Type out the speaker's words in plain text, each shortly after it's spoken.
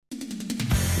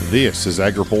This is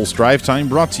AgriPulse Drive Time,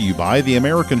 brought to you by the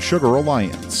American Sugar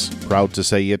Alliance. Proud to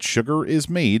say its sugar is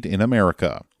made in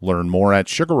America. Learn more at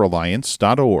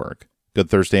sugaralliance.org. Good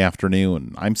Thursday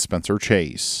afternoon. I'm Spencer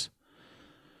Chase.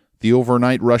 The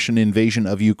overnight Russian invasion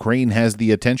of Ukraine has the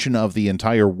attention of the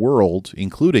entire world,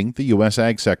 including the U.S.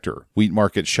 ag sector. Wheat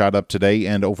markets shot up today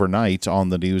and overnight on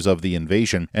the news of the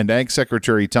invasion, and Ag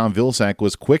Secretary Tom Vilsack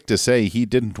was quick to say he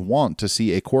didn't want to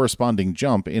see a corresponding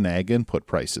jump in ag input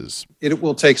prices. It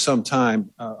will take some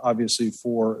time, obviously,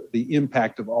 for the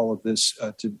impact of all of this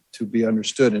to be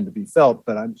understood and to be felt,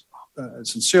 but I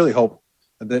sincerely hope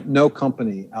that no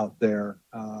company out there,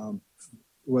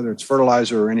 whether it's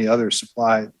fertilizer or any other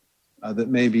supply that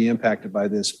may be impacted by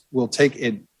this, will take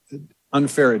an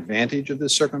unfair advantage of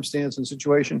this circumstance and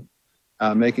situation,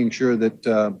 making sure that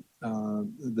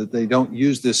that they don't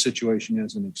use this situation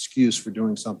as an excuse for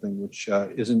doing something which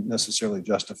isn't necessarily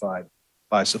justified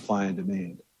by supply and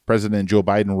demand. President Joe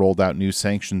Biden rolled out new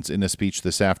sanctions in a speech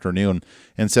this afternoon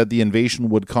and said the invasion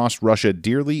would cost Russia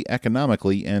dearly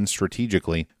economically and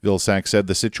strategically. Vilsack said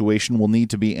the situation will need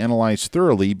to be analyzed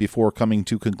thoroughly before coming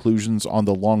to conclusions on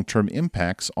the long-term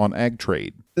impacts on ag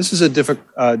trade. This is a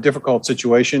difficult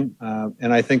situation,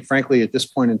 and I think, frankly, at this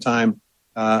point in time,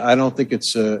 I don't think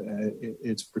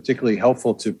it's particularly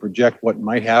helpful to project what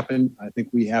might happen. I think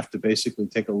we have to basically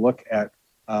take a look at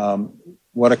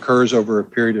what occurs over a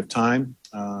period of time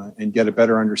and get a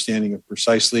better understanding of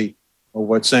precisely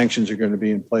what sanctions are going to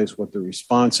be in place, what the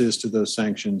response is to those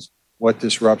sanctions, what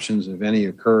disruptions, if any,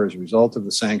 occur as a result of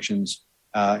the sanctions,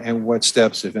 and what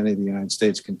steps, if any, the United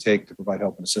States can take to provide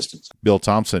help and assistance. Bill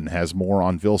Thompson has more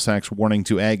on Vilsack's warning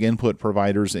to ag input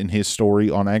providers in his story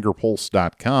on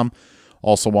agripulse.com.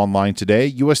 Also online today,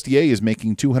 USDA is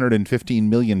making $215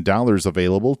 million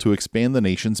available to expand the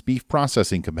nation's beef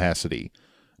processing capacity.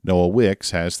 Noah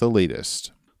Wicks has the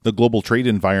latest. The global trade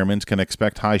environment can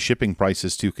expect high shipping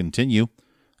prices to continue.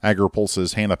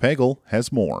 AgriPulse's Hannah Pagel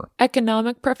has more.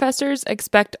 Economic professors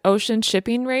expect ocean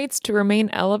shipping rates to remain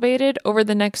elevated over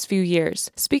the next few years.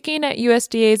 Speaking at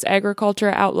USDA's Agriculture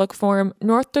Outlook Forum,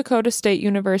 North Dakota State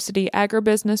University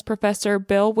agribusiness professor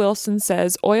Bill Wilson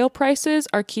says oil prices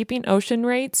are keeping ocean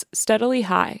rates steadily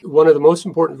high. One of the most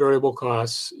important variable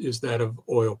costs is that of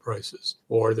oil prices,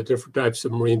 or the different types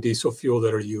of marine diesel fuel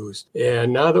that are used.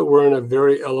 And now that we're in a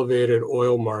very elevated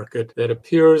oil market that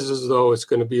appears as though it's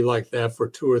going to be like that for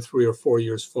 2 or 3 or 4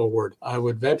 years forward, I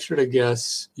would venture to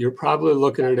guess you're probably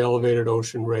looking at elevated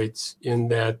ocean rates in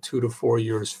that 2 to 4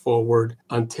 years forward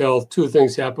until two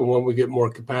things happen. One, we get more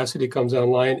capacity comes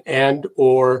online, and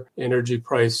or energy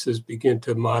prices begin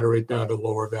to moderate down to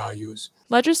lower values.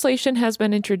 Legislation has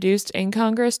been introduced in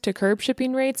Congress to curb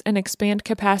shipping rates and expand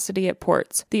capacity at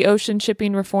ports. The Ocean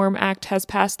Shipping Reform Act has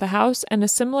passed the House, and a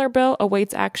similar bill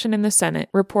awaits action in the Senate.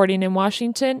 Reporting in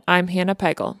Washington, I'm Hannah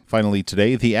Pagel. Finally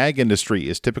today, the ag industry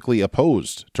is typically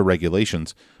opposed to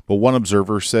regulations, but one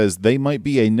observer says they might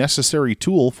be a necessary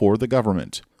tool for the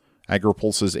government.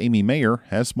 AgriPulse's Amy Mayer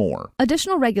has more.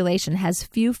 Additional regulation has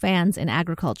few fans in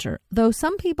agriculture, though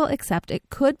some people accept it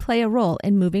could play a role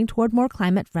in moving toward more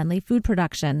climate-friendly food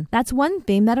production. That's one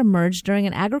theme that emerged during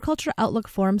an Agriculture Outlook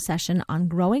Forum session on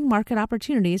growing market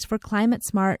opportunities for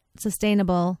climate-smart,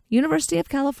 sustainable. University of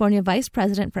California Vice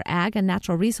President for Ag and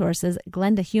Natural Resources,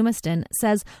 Glenda Humiston,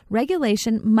 says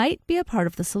regulation might be a part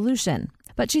of the solution.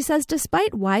 But she says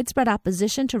despite widespread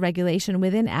opposition to regulation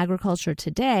within agriculture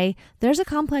today, there's a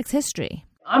complex history.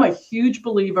 I'm a huge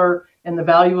believer in the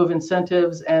value of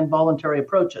incentives and voluntary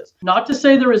approaches. Not to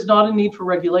say there is not a need for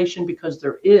regulation, because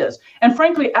there is. And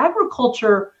frankly,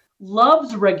 agriculture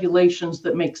loves regulations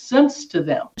that make sense to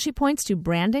them. She points to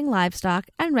branding livestock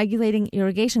and regulating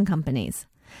irrigation companies.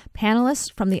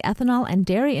 Panelists from the ethanol and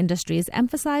dairy industries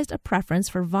emphasized a preference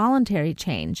for voluntary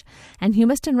change, and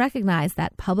Humiston recognized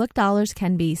that public dollars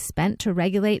can be spent to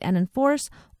regulate and enforce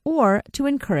or to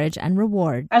encourage and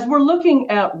reward. As we're looking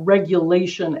at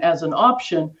regulation as an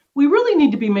option, we really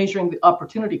need to be measuring the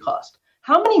opportunity cost.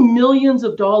 How many millions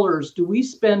of dollars do we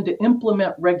spend to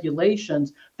implement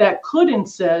regulations that could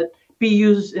instead be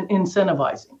used in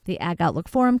incentivizing? The Ag Outlook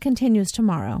Forum continues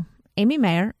tomorrow. Amy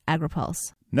Mayer,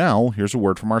 AgriPulse. Now, here's a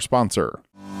word from our sponsor.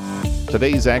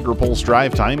 Today's AgriPulse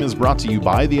Drive Time is brought to you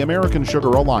by the American Sugar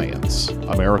Alliance.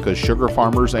 America's sugar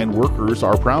farmers and workers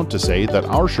are proud to say that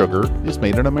our sugar is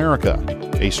made in America.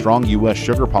 A strong U.S.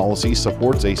 sugar policy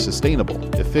supports a sustainable,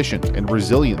 efficient, and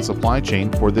resilient supply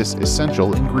chain for this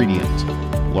essential ingredient.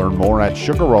 Learn more at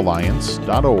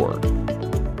sugaralliance.org.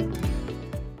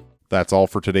 That's all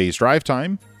for today's Drive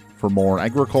Time. For more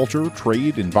agriculture,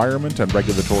 trade, environment, and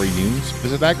regulatory news,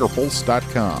 visit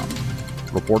agripulse.com.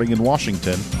 Reporting in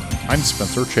Washington, I'm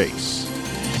Spencer Chase.